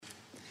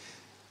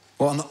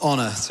What an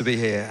honour to be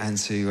here and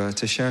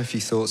to share a few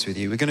thoughts with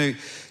you. We're going to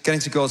get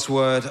into God's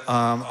Word.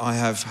 I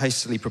have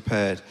hastily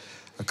prepared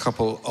a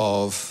couple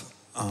of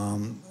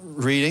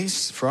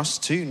readings for us,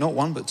 two, not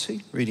one, but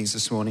two readings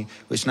this morning,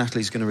 which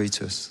Natalie's going to read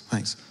to us.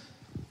 Thanks.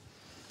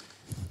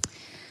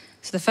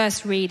 So the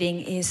first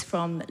reading is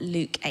from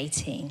Luke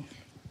 18.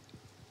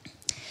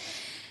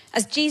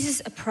 As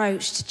Jesus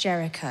approached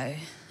Jericho,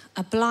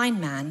 a blind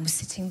man was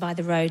sitting by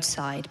the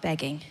roadside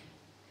begging.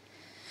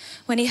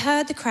 When he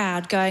heard the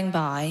crowd going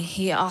by,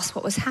 he asked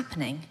what was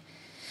happening.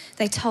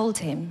 They told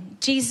him,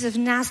 Jesus of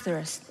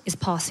Nazareth is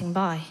passing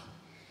by.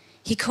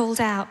 He called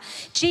out,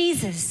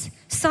 Jesus,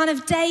 Son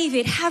of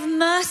David, have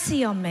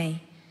mercy on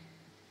me.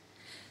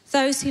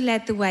 Those who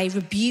led the way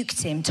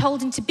rebuked him,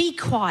 told him to be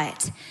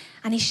quiet,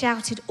 and he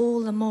shouted all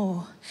the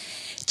more,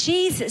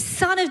 Jesus,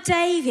 Son of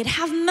David,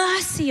 have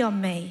mercy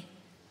on me.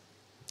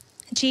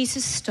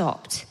 Jesus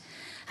stopped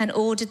and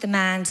ordered the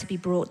man to be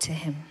brought to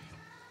him.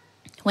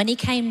 When he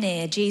came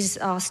near, Jesus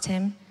asked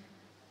him,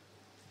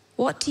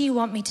 what do you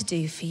want me to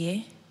do for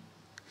you?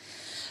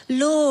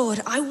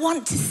 Lord, I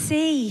want to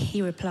see,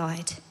 he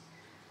replied.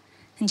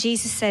 And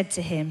Jesus said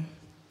to him,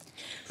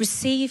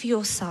 receive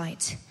your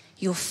sight,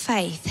 your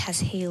faith has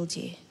healed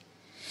you.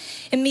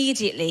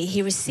 Immediately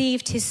he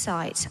received his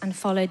sight and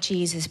followed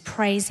Jesus,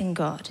 praising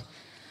God.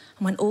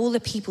 And when all the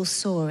people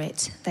saw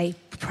it, they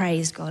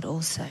praised God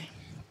also.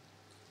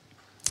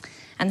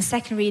 And the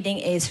second reading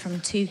is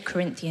from 2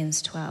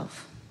 Corinthians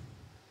 12.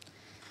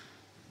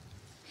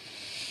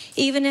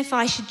 Even if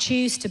I should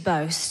choose to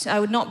boast, I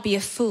would not be a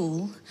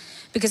fool,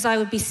 because I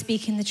would be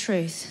speaking the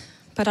truth.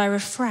 But I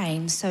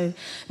refrain, so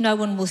no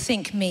one will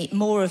think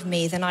more of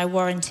me than I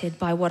warranted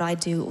by what I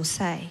do or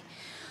say,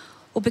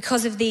 or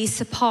because of these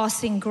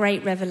surpassing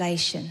great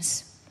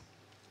revelations.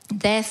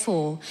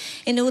 Therefore,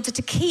 in order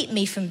to keep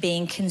me from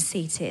being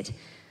conceited,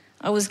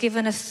 I was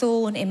given a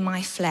thorn in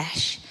my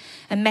flesh,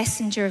 a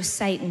messenger of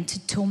Satan to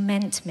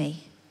torment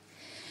me.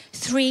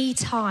 3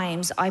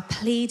 times I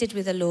pleaded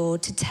with the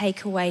Lord to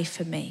take away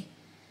from me.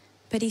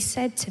 But he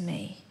said to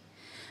me,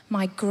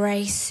 my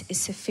grace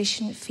is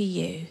sufficient for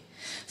you,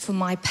 for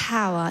my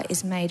power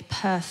is made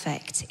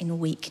perfect in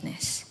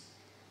weakness.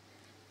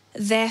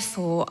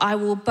 Therefore, I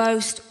will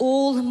boast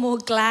all the more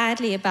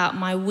gladly about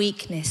my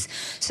weakness,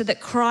 so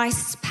that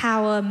Christ's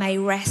power may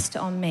rest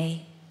on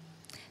me.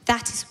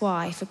 That is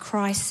why, for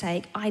Christ's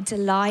sake, I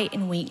delight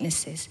in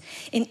weaknesses,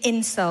 in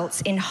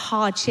insults, in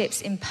hardships,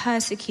 in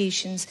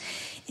persecutions,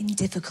 in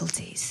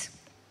difficulties.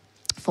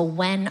 For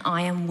when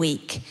I am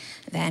weak,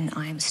 then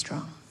I am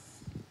strong.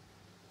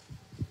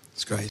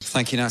 It's great.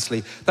 Thank you,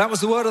 Natalie. That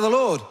was the word of the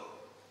Lord.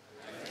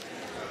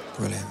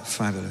 Brilliant.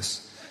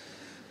 Fabulous.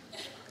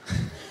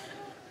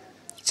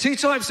 2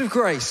 types of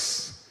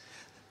grace.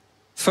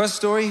 First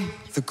story,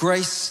 the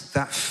grace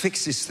that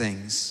fixes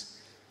things,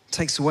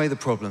 takes away the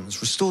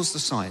problems, restores the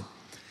sight.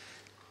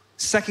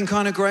 Second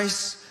kind of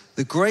grace,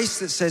 the grace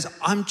that says,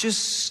 I'm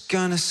just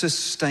going to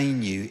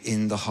sustain you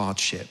in the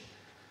hardship.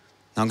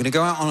 Now, I'm going to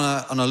go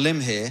out on a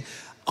limb here.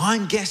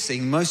 I'm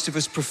guessing most of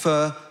us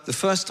prefer the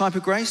first type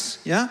of grace,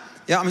 yeah?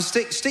 Yeah, I mean,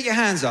 stick your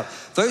hands up.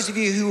 Those of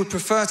you who would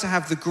prefer to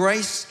have the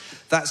grace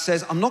that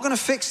says, I'm not going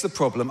to fix the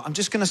problem, I'm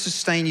just going to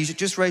sustain you.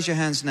 Just raise your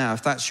hands now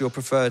if that's your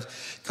preferred.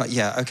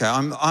 Yeah, okay,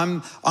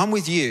 I'm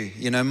with you.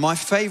 You know, my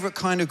favorite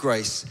kind of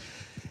grace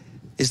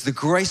is the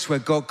grace where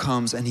God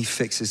comes and he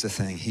fixes the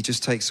thing. He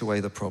just takes away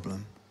the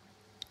problem.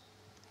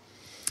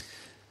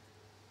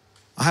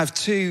 I have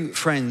 2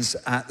 friends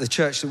at the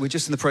church that we're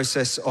just in the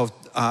process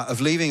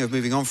of leaving, of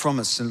moving on from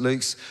at St.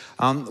 Luke's.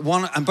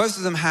 Both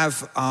of them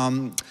have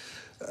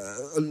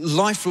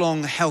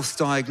lifelong health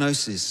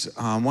diagnoses.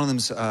 One of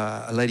them's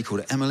a lady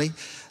called Emily,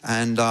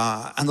 and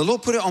the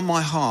Lord put it on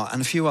my heart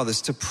and a few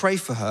others to pray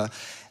for her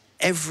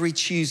every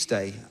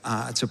Tuesday,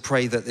 to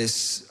pray that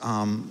this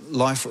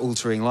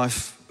life-altering,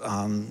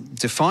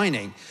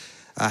 life-defining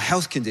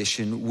health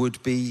condition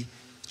would be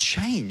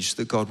changed,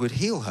 that God would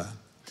heal her.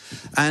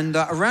 And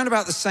around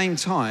about the same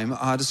time,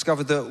 I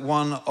discovered that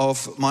one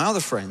of my other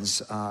friends,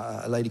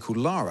 a lady called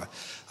Lara,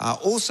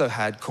 also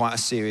had quite a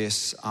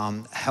serious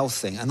health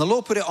thing. And the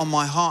Lord put it on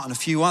my heart and a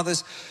few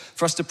others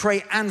for us to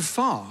pray and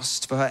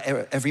fast for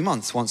her every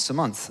month, once a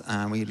month.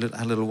 And we had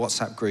a little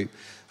WhatsApp group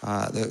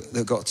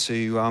that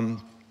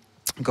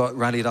got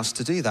rallied us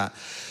to do that.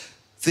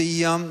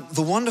 The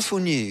wonderful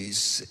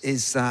news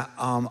is that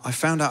I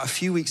found out a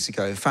few weeks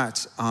ago, in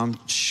fact,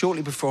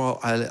 shortly before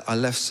I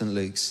left St.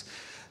 Luke's,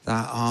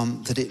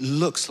 that it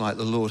looks like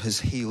the Lord has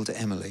healed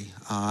Emily.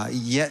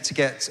 Yet to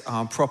get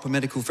proper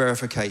medical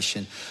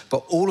verification,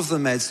 but all of the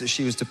meds that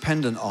she was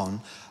dependent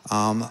on,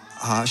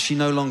 she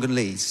no longer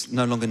needs,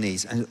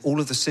 and all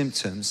of the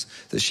symptoms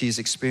that she has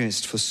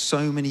experienced for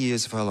so many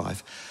years of her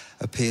life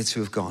appear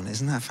to have gone.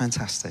 Isn't that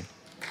fantastic?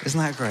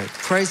 Isn't that great?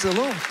 Praise the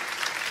Lord.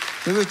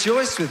 We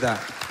rejoice with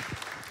that.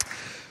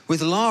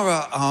 With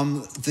Lara,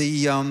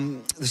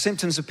 the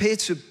symptoms appear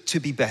to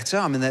be better.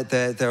 I mean,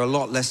 they're a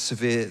lot less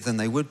severe than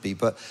they would be,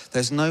 but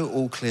there's no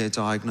all-clear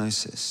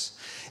diagnosis.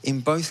 In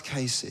both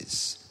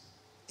cases,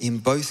 in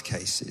both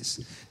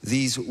cases,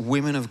 these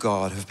women of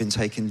God have been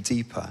taken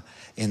deeper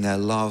in their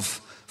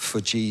love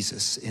for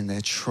Jesus, in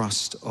their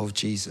trust of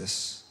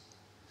Jesus.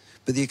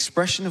 But the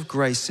expression of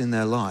grace in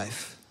their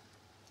life,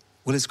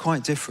 well, it's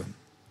quite different.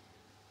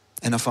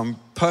 And if I'm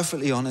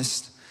perfectly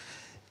honest,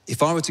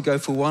 if I were to go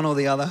for one or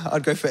the other,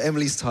 I'd go for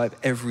Emily's type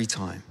every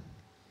time.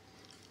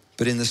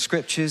 But in the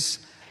scriptures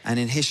and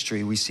in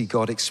history, we see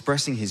God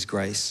expressing his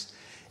grace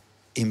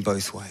in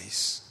both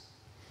ways.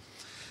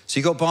 So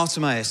you got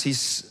Bartimaeus,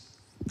 he's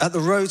at the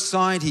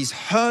roadside, he's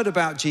heard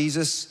about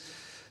Jesus.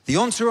 The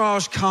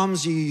entourage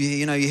comes,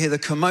 you hear the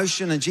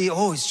commotion and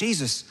it's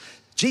Jesus.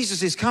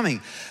 Jesus is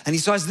coming. And he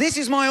says, this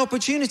is my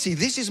opportunity,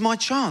 this is my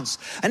chance.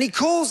 And he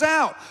calls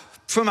out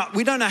from,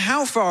 we don't know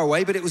how far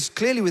away, but it was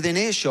clearly within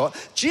earshot,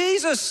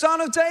 Jesus,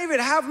 Son of David,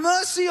 have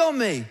mercy on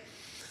me.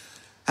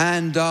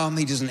 And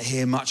he doesn't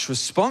hear much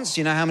response.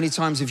 You know, how many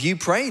times have you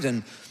prayed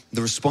and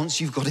the response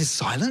you've got is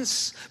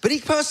silence? But he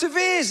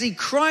perseveres, he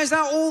cries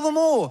out all the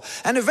more.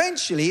 And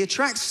eventually he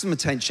attracts some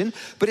attention,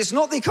 but it's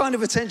not the kind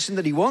of attention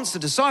that he wants. The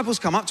disciples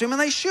come up to him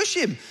and they shush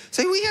him.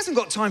 Say, well, he hasn't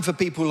got time for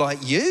people like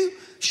you.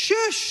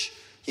 Shush,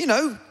 get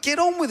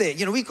on with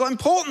it. We've got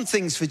important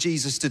things for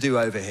Jesus to do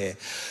over here.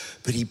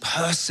 But he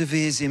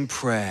perseveres in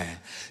prayer.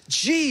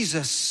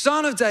 Jesus,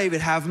 Son of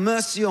David, have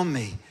mercy on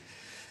me.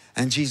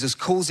 And Jesus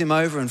calls him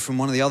over, and from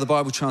one of the other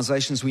Bible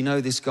translations, we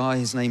know this guy,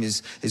 his name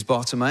is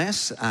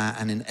Bartimaeus.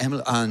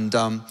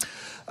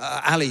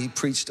 Ali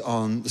preached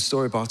on the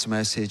story of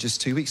Bartimaeus here just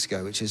 2 weeks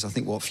ago, which is, I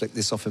think, what flicked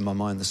this off in my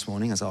mind this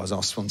morning as I was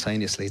asked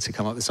spontaneously to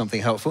come up with something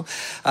helpful.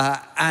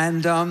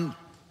 And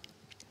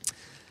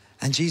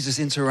Jesus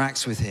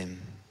interacts with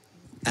him,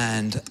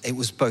 and it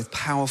was both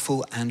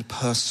powerful and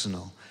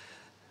personal,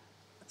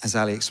 as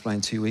Ali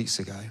explained 2 weeks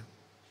ago.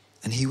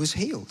 And he was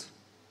healed.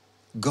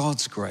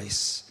 God's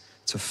grace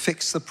to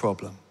fix the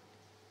problem.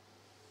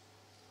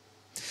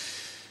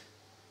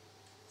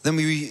 Then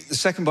we read the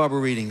second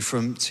Bible reading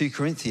from 2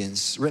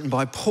 Corinthians, written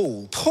by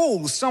Paul.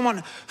 Paul,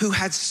 someone who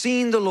had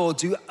seen the Lord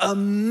do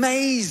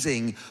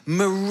amazing,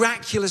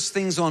 miraculous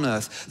things on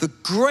earth. The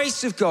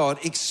grace of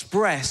God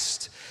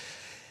expressed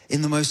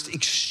in the most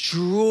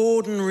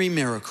extraordinary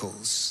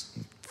miracles.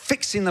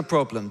 Fixing the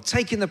problem,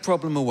 taking the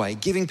problem away,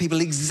 giving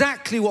people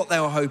exactly what they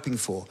were hoping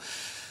for.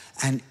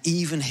 And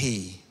even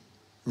he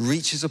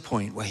reaches a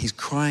point where he's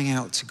crying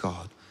out to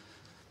God.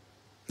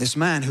 This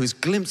man who has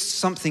glimpsed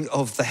something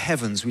of the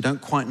heavens, we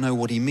don't quite know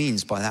what he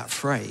means by that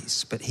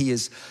phrase, but he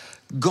has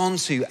gone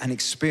to and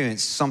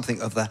experienced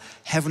something of the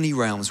heavenly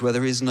realms where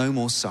there is no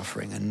more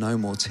suffering and no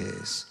more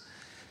tears.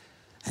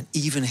 And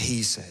even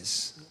he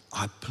says,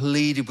 I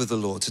pleaded with the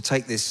Lord to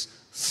take this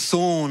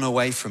thorn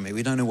away from me.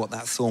 We don't know what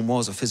that thorn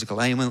was, a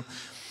physical ailment.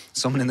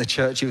 Someone in the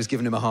church who was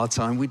giving him a hard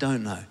time. We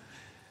don't know.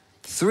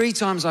 3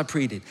 times I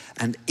pleaded,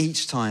 and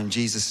each time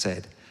Jesus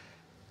said,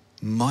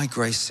 my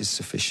grace is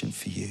sufficient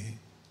for you.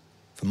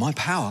 For my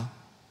power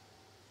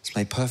is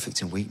made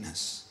perfect in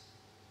weakness.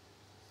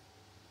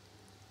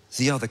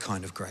 The other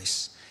kind of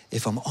grace,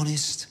 if I'm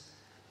honest,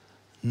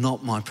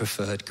 not my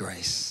preferred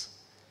grace.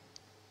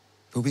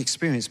 But we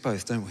experience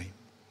both, don't we?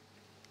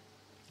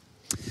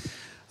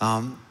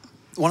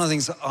 One of the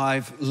things that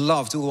I've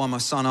loved, all the while my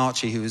son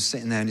Archie, who was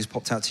sitting there and he's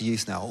popped out to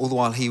youth now, all the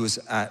while he was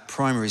at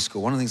primary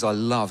school, one of the things I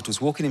loved was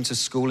walking him to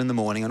school in the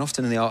morning and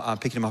often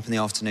picking him up in the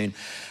afternoon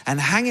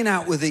and hanging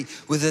out with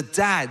the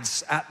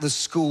dads at the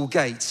school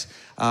gate.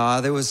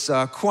 There was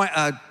quite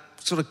a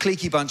sort of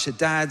cliquey bunch of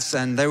dads,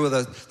 and they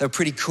were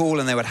pretty cool,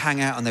 and they would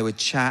hang out and they would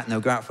chat and they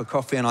would go out for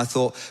coffee. And I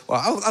thought,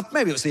 well,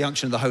 maybe it was the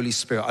unction of the Holy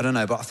Spirit, I don't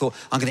know, but I thought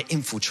I'm going to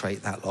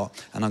infiltrate that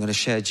lot and I'm going to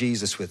share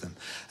Jesus with them.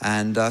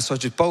 And so I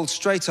just bowled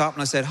straight up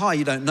and I said, hi,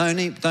 you don't know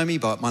me,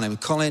 but my name is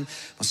Colin.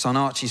 My son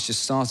Archie's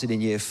just started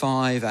in year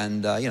 5,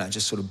 and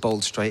just sort of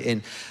bowled straight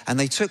in. And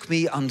they took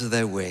me under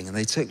their wing and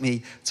they took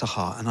me to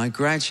heart, and I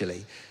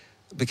gradually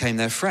became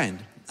their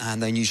friend.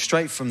 And they knew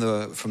straight from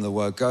the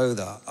word go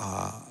that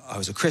I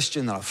was a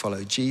Christian, that I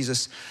followed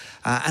Jesus.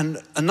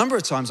 And a number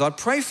of times I'd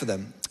pray for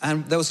them.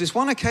 And there was this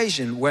one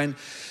occasion when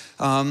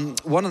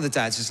one of the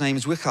dads, his name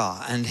is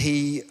Wickhar, and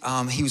he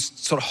was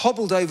sort of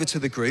hobbled over to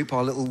the group,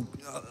 our little,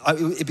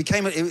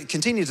 it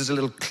continued as a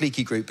little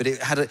cliquey group, but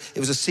it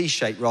was a C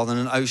shape rather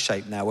than an O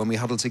shape now when we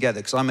huddled together,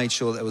 because I made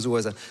sure there was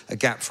always a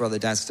gap for other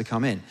dads to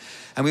come in.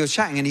 And we were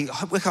chatting, and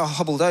Wickhar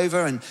hobbled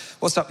over, and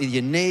what's up with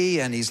your knee?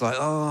 And he's like,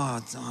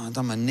 I've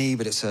done my knee,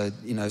 but it's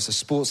a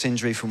sports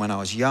injury from when I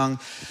was young.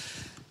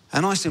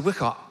 And I said,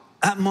 Wickhar,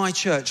 at my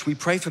church, we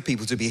pray for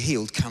people to be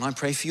healed. Can I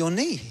pray for your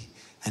knee?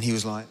 And he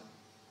was like,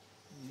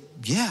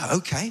 yeah,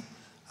 okay.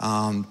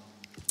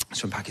 He's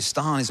from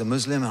Pakistan, he's a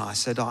Muslim, and I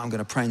said, I'm going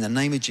to pray in the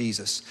name of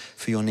Jesus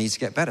for your knee to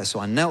get better. So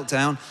I knelt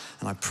down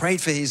and I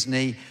prayed for his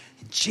knee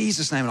in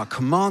Jesus' name, and I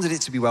commanded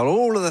it to be well.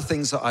 All of the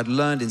things that I'd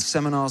learned in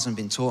seminars and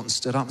been taught, and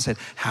stood up and said,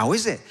 how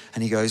is it?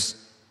 And he goes,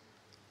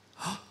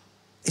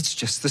 it's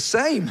just the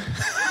same.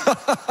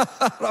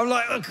 I'm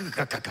like,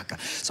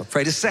 so I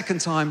prayed a second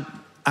time,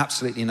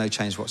 absolutely no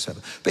change whatsoever.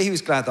 But he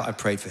was glad that I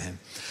prayed for him.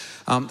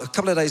 A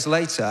couple of days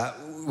later,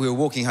 we were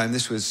walking home.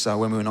 This was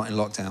when we were not in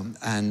lockdown.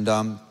 And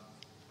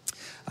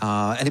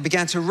And it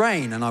began to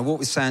rain, and I walked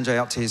with Sanjay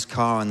up to his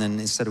car, and then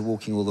instead of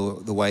walking all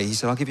the way, he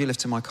said, I'll give you a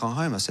lift to my car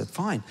home. I said,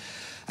 fine.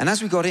 And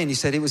as we got in, he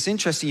said, it was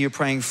interesting you were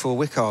praying for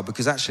Wickard,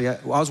 because actually I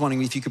was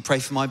wondering if you could pray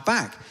for my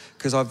back,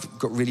 because I've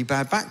got really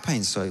bad back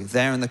pain. So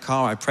there in the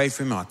car, I prayed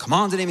for him, and I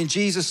commanded him in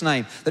Jesus'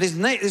 name that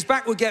his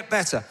back would get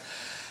better.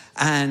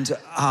 And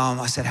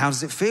I said, how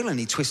does it feel? And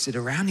he twisted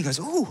around. He goes,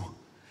 oh,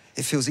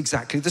 it feels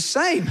exactly the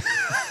same.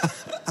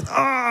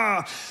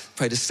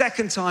 Prayed a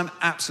second time,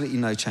 absolutely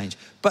no change.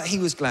 But he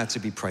was glad to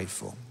be prayed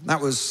for. That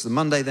was the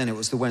Monday, then it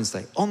was the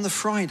Wednesday. On the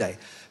Friday,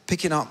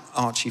 picking up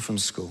Archie from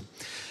school.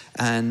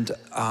 And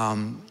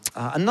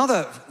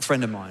another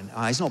friend of mine,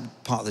 he's not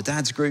part of the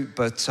dad's group,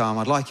 but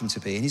I'd like him to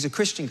be. And he's a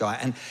Christian guy.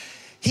 And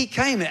he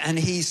came and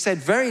he said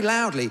very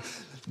loudly,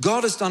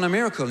 God has done a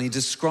miracle. And he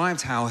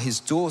described how his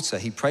daughter,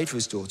 he prayed for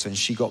his daughter, and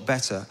she got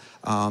better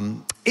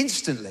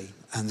instantly.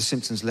 And the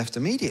symptoms left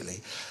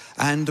immediately.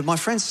 And my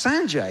friend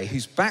Sanjay,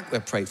 whose back we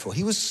prayed for,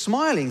 he was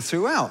smiling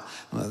throughout.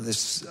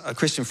 A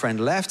Christian friend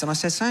left, and I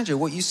said, Sanjay,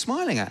 what are you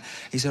smiling at?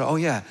 He said, oh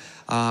yeah,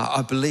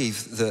 I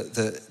believe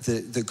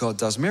that God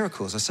does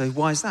miracles. I said,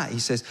 why is that? He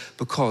says,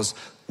 because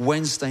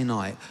Wednesday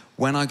night,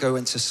 when I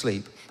went to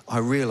sleep, I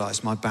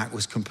realized my back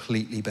was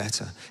completely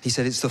better. He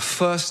said, it's the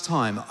first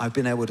time I've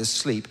been able to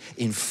sleep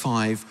in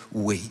 5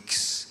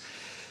 weeks.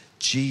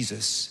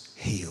 Jesus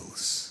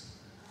heals.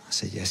 I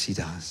said, yes, he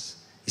does.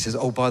 He says,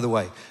 oh, by the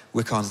way,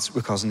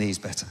 Wickard's knee's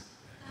better.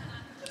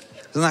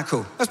 Isn't that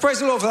cool? Let's praise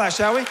the Lord for that,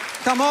 shall we?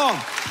 Come on.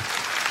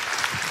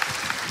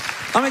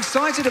 I'm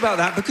excited about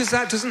that because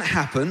that doesn't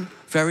happen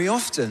very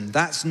often.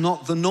 That's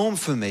not the norm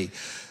for me.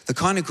 The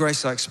kind of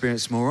grace I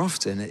experience more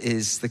often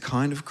is the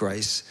kind of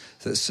grace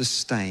that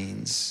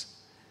sustains,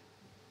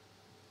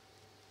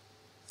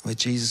 where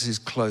Jesus is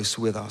close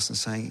with us and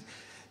saying,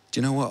 do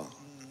you know what?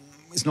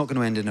 It's not going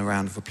to end in a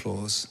round of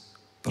applause,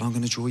 but I'm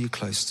going to draw you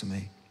close to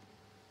me.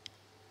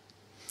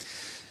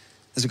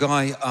 There's a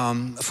guy,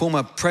 a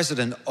former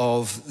president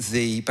of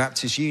the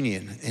Baptist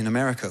Union in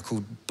America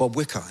called Bob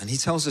Wicker, and he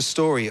tells a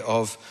story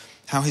of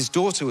how his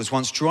daughter was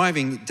once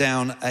driving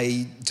down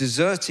a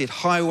deserted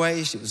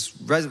highway. It was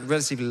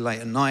relatively late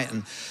at night,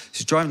 and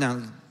she's driving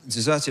down a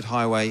deserted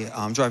highway,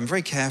 driving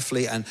very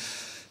carefully, and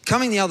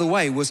coming the other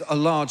way was a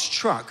large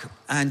truck.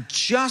 And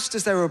just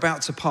as they were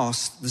about to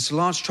pass, this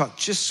large truck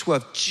just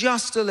swerved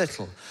just a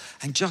little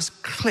and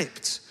just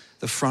clipped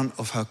the front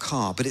of her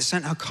car, but it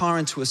sent her car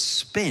into a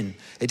spin.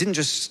 It didn't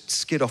just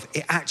skid off,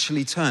 it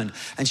actually turned.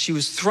 And she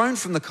was thrown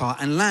from the car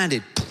and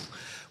landed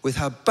with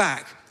her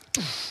back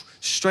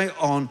straight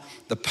on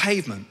the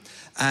pavement.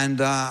 And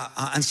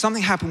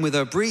something happened with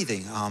her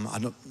breathing.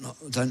 I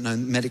don't know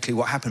medically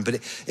what happened, but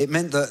it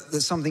meant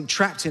that something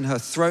trapped in her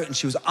throat and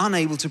she was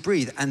unable to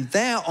breathe. And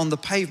there on the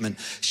pavement,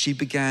 she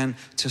began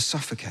to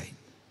suffocate.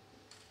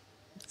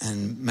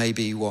 And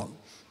maybe,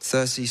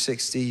 30,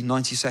 60,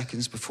 90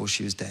 seconds before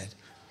she was dead.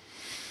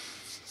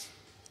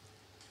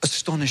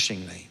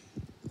 Astonishingly,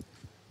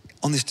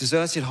 on this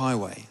deserted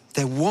highway,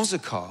 there was a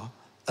car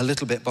a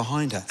little bit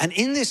behind her. And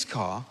in this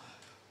car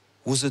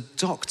was a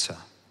doctor.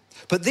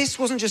 But this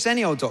wasn't just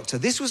any old doctor.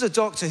 This was a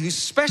doctor who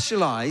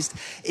specialized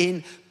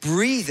in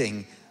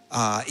breathing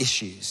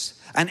issues.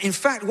 And in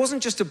fact,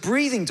 wasn't just a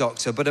breathing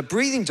doctor, but a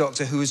breathing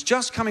doctor who was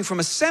just coming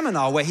from a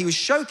seminar where he was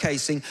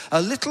showcasing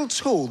a little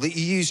tool that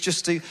you use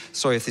just to,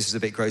 sorry if this is a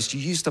bit gross, you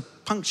use to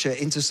puncture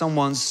into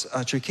someone's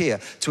trachea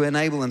to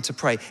enable them to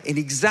pray in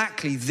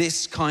exactly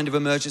this kind of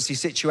emergency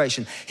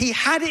situation. He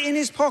had it in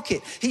his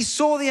pocket. He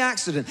saw the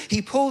accident.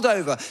 He pulled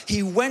over.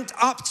 He went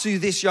up to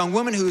this young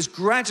woman who was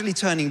gradually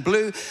turning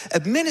blue,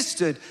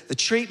 administered the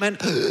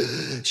treatment.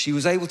 She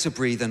was able to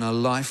breathe and her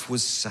life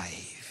was saved.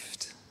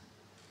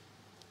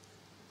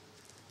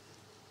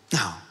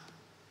 Now,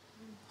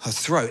 her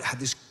throat had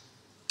this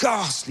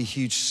ghastly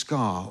huge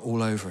scar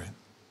all over it.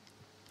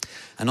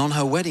 And on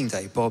her wedding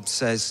day, Bob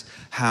says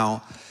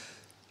how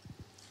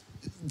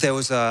there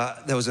was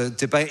a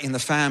debate in the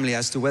family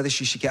as to whether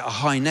she should get a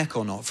high neck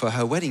or not for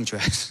her wedding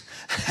dress.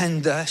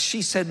 And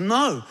she said,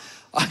 no,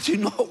 I do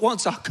not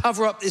want to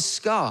cover up this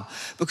scar,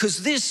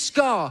 because this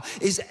scar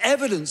is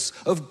evidence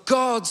of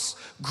God's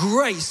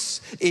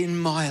grace in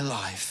my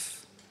life.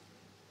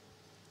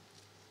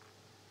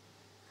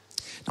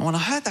 Now, when I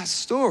heard that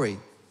story,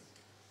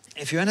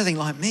 if you're anything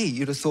like me,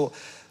 you'd have thought,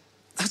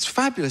 that's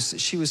fabulous that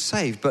she was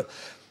saved. But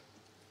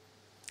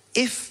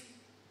if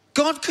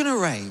God can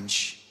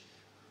arrange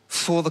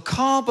for the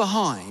car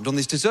behind on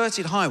this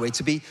deserted highway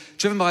to be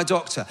driven by a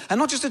doctor, and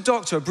not just a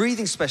doctor, a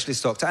breathing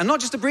specialist doctor, and not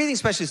just a breathing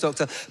specialist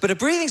doctor, but a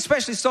breathing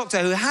specialist doctor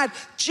who had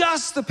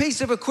just the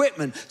piece of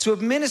equipment to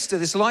administer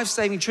this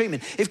life-saving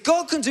treatment. If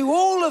God can do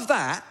all of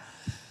that,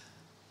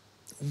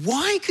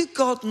 why could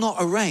God not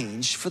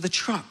arrange for the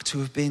truck to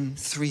have been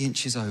 3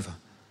 inches over?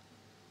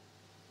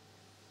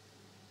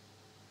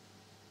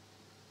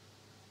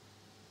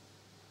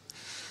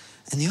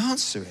 And the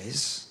answer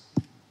is,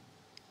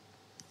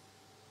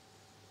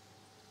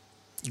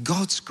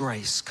 God's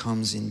grace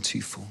comes in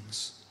 2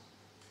 forms.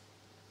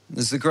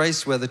 There's the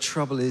grace where the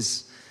trouble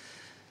is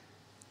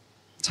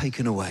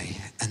taken away,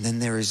 and then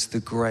there is the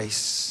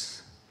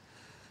grace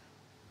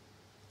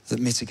that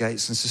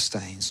mitigates and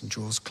sustains and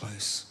draws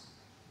close.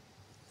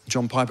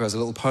 John Piper has a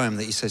little poem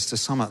that he says to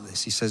sum up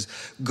this. He says,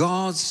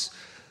 God's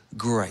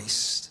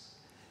grace.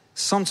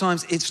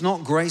 Sometimes it's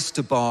not grace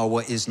to bar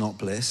what is not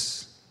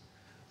bliss,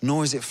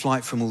 nor is it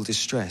flight from all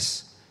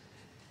distress.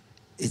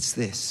 It's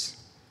this.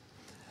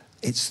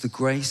 It's the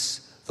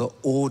grace that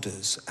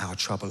orders our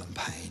trouble and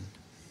pain.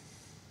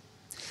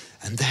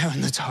 And there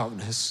in the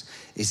darkness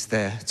is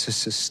there to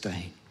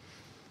sustain.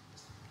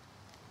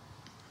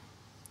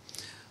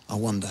 I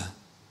wonder,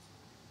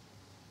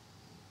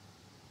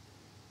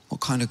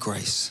 what kind of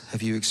grace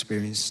have you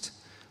experienced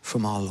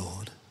from our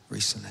Lord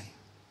recently?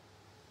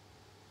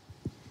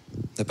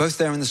 They're both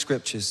there in the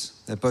scriptures.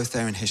 They're both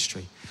there in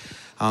history.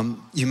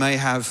 You may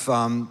have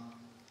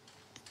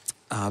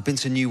been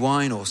to New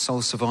Wine or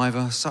Soul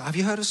Survivor. So, have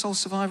you heard of Soul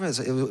Survivor?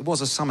 It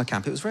was a summer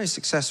camp. It was very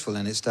successful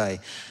in its day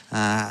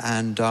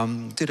and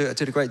did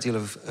a great deal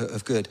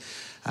of good.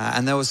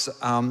 And there was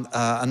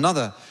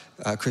another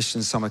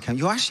Christian summer camp.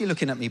 You're actually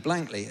looking at me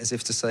blankly as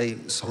if to say,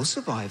 Soul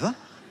Survivor?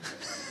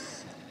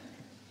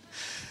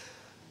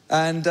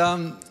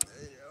 And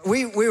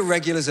we were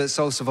regulars at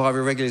Soul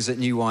Survivor, regulars at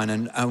New Wine.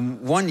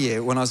 And one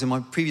year when I was in my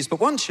previous but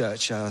one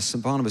church,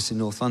 St Barnabas in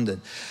North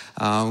London,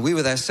 we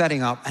were there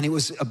setting up, and it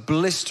was a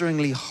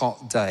blisteringly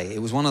hot day.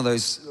 It was one of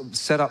those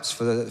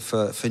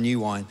setups for New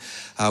Wine,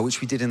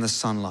 which we did in the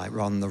sunlight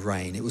rather than the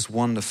rain. It was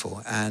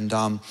wonderful. And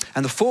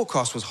the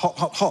forecast was hot,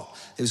 hot, hot.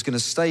 It was going to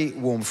stay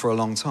warm for a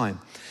long time.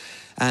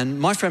 And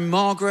my friend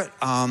Margaret,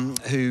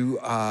 who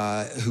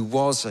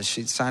was,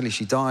 sadly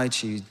she died.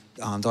 She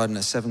died in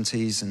her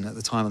 70s, and at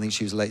the time I think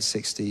she was late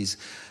 60s.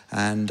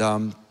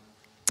 And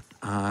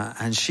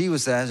she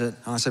was there. And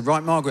I said,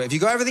 right, Margaret, have you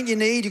got everything you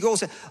need? You go,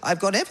 I've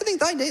got everything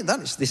that I need.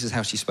 This is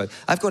how she spoke.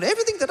 I've got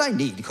everything that I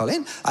need,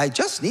 Colin. I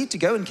just need to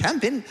go and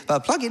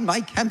plug in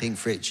my camping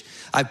fridge.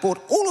 I bought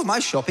all of my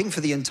shopping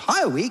for the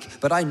entire week,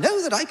 but I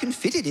know that I can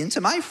fit it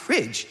into my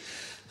fridge.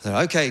 I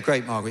said, okay,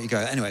 great, Margaret, you go.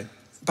 Anyway,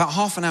 about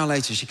half an hour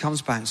later, she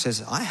comes back and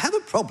says, I have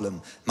a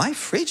problem. My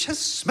fridge has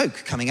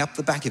smoke coming up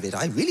the back of it.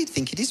 I really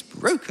think it is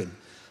broken.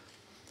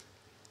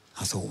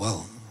 I thought,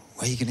 well,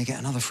 where are you going to get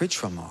another fridge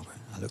from, Margaret?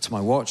 I looked at my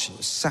watch. It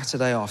was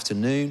Saturday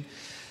afternoon,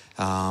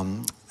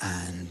 and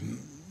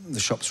the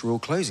shops were all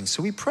closing.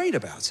 So we prayed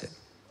about it.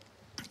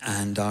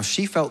 And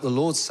she felt the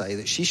Lord say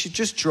that she should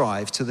just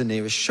drive to the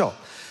nearest shop.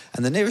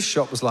 And the nearest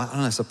shop was like, I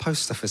don't know, it's a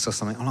post office or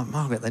something. I'm like,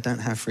 Margaret, they don't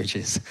have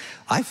fridges.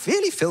 I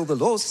really feel the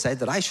Lord said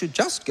that I should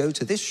just go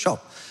to this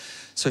shop.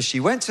 So she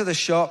went to the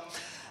shop,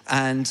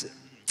 and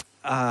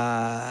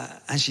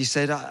she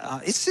said,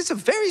 it's a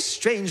very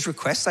strange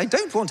request. I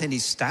don't want any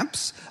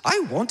stamps. I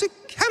want a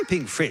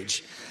camping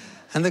fridge.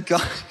 And the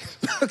guy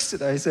looks at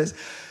her and says,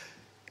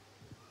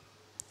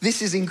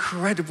 this is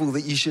incredible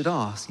that you should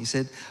ask. He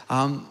said,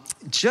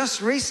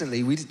 just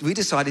recently we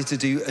decided to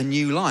do a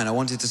new line. I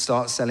wanted to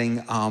start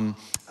selling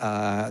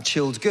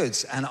chilled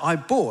goods, and I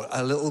bought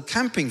a little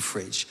camping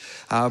fridge,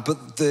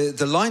 but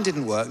the line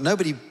didn't work.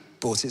 Nobody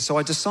bought it, so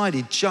I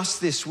decided just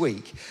this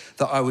week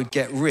that I would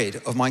get rid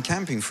of my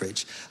camping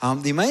fridge.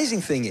 The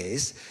amazing thing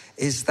is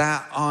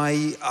that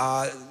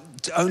I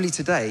only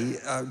today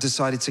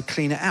decided to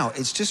clean it out.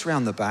 It's just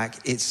round the back.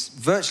 It's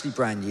virtually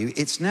brand new.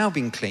 It's now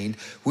been cleaned.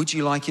 Would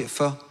you like it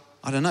for,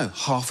 I don't know,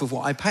 half of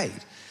what I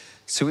paid?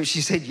 To which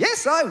she said,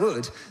 yes, I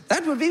would.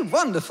 That would be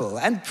wonderful.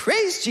 And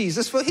praise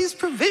Jesus for his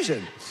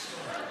provision.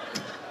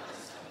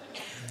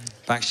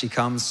 Back she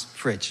comes,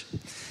 fridge.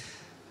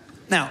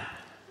 Now,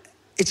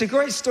 it's a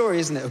great story,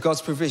 isn't it, of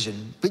God's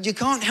provision? But you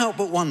can't help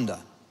but wonder,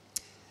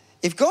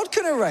 if God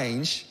can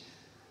arrange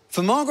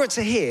for Margaret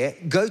to hear,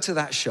 go to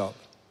that shop,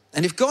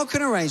 and if God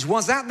can arrange,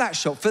 was at that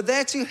shop, for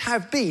there to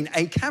have been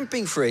a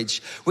camping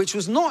fridge, which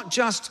was not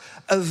just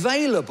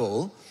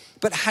available,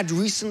 but had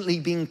recently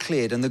been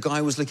cleared, and the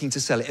guy was looking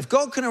to sell it. If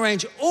God can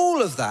arrange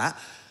all of that,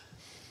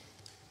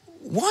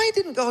 why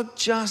didn't God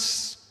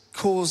just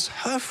cause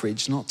her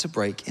fridge not to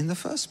break in the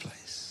first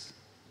place?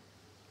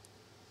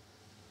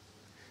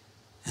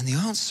 And the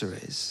answer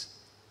is,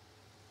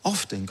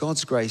 often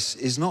God's grace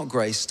is not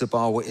grace to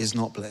bar what is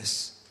not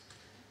bliss,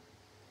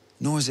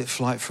 nor is it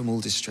flight from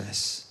all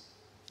distress.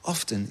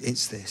 Often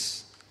it's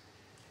this.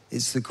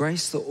 It's the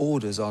grace that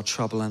orders our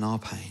trouble and our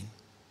pain.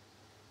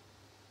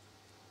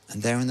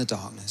 And there in the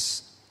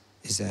darkness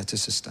is there to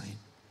sustain.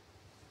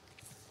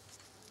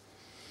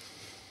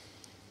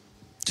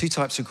 Two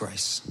types of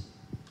grace.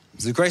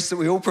 There's the grace that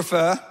we all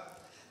prefer,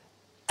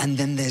 and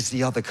then there's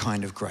the other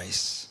kind of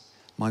grace.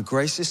 My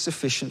grace is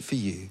sufficient for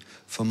you,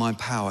 for my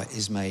power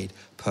is made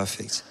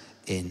perfect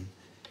in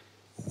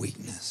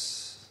weakness.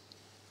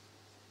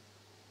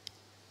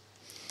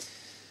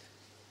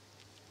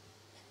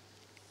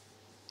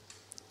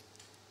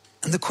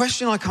 And the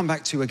question I come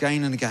back to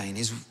again and again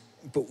is,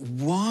 but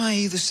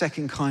why the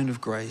second kind of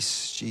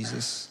grace,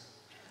 Jesus?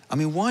 I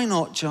mean, why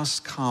not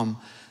just come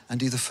and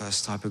do the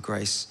first type of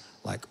grace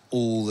like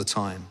all the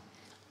time?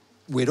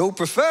 We'd all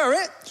prefer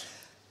it.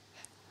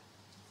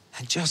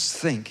 And just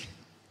think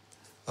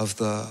of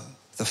the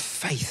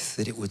faith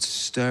that it would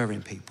stir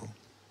in people.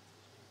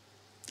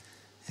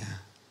 Yeah.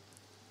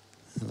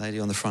 The lady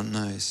on the front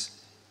knows.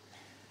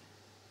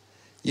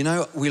 You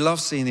know, we love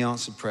seeing the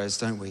answered prayers,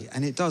 don't we?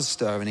 And it does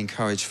stir and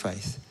encourage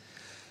faith.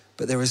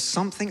 But there is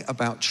something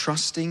about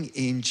trusting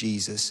in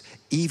Jesus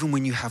even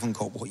when you haven't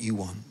got what you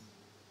want.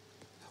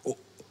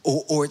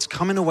 Or it's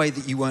come in a way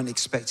that you weren't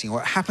expecting,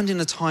 or it happened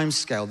in a time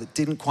scale that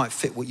didn't quite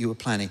fit what you were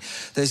planning.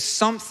 There's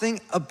something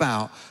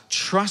about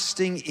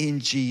trusting in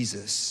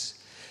Jesus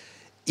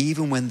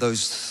even when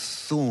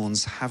those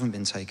thorns haven't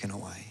been taken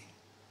away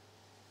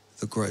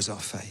that grows our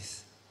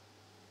faith.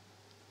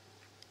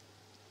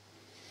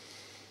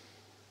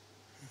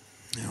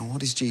 Now,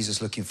 what is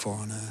Jesus looking for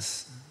on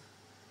earth?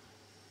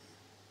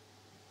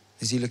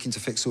 Is he looking to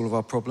fix all of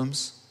our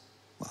problems?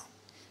 Well,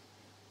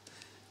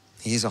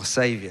 he is our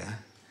Savior.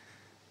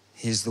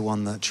 He is the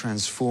one that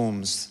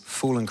transforms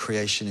fallen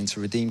creation into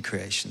redeemed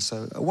creation.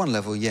 So at one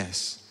level,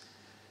 yes.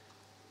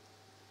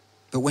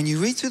 But when you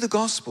read through the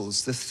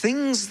Gospels, the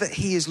things that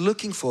he is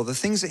looking for, the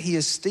things that he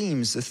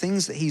esteems, the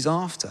things that he's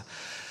after,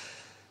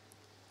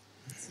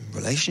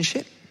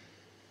 relationship,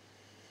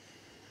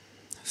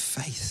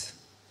 faith.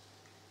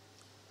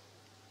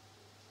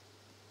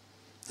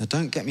 Now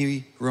don't get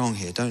me wrong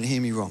here, don't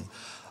hear me wrong.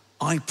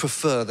 I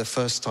prefer the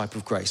first type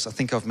of grace. I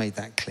think I've made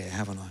that clear,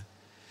 haven't I?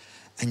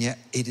 And yet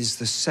it is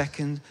the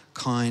second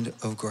kind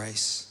of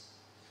grace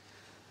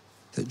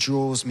that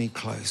draws me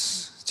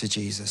close to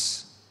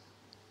Jesus.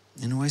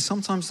 In a way,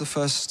 sometimes the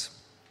first,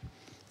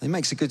 it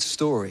makes a good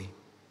story,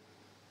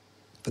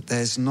 but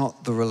there's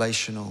not the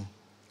relational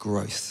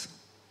growth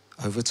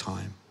over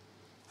time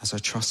as I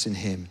trust in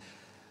him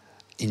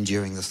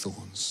enduring the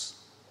thorns.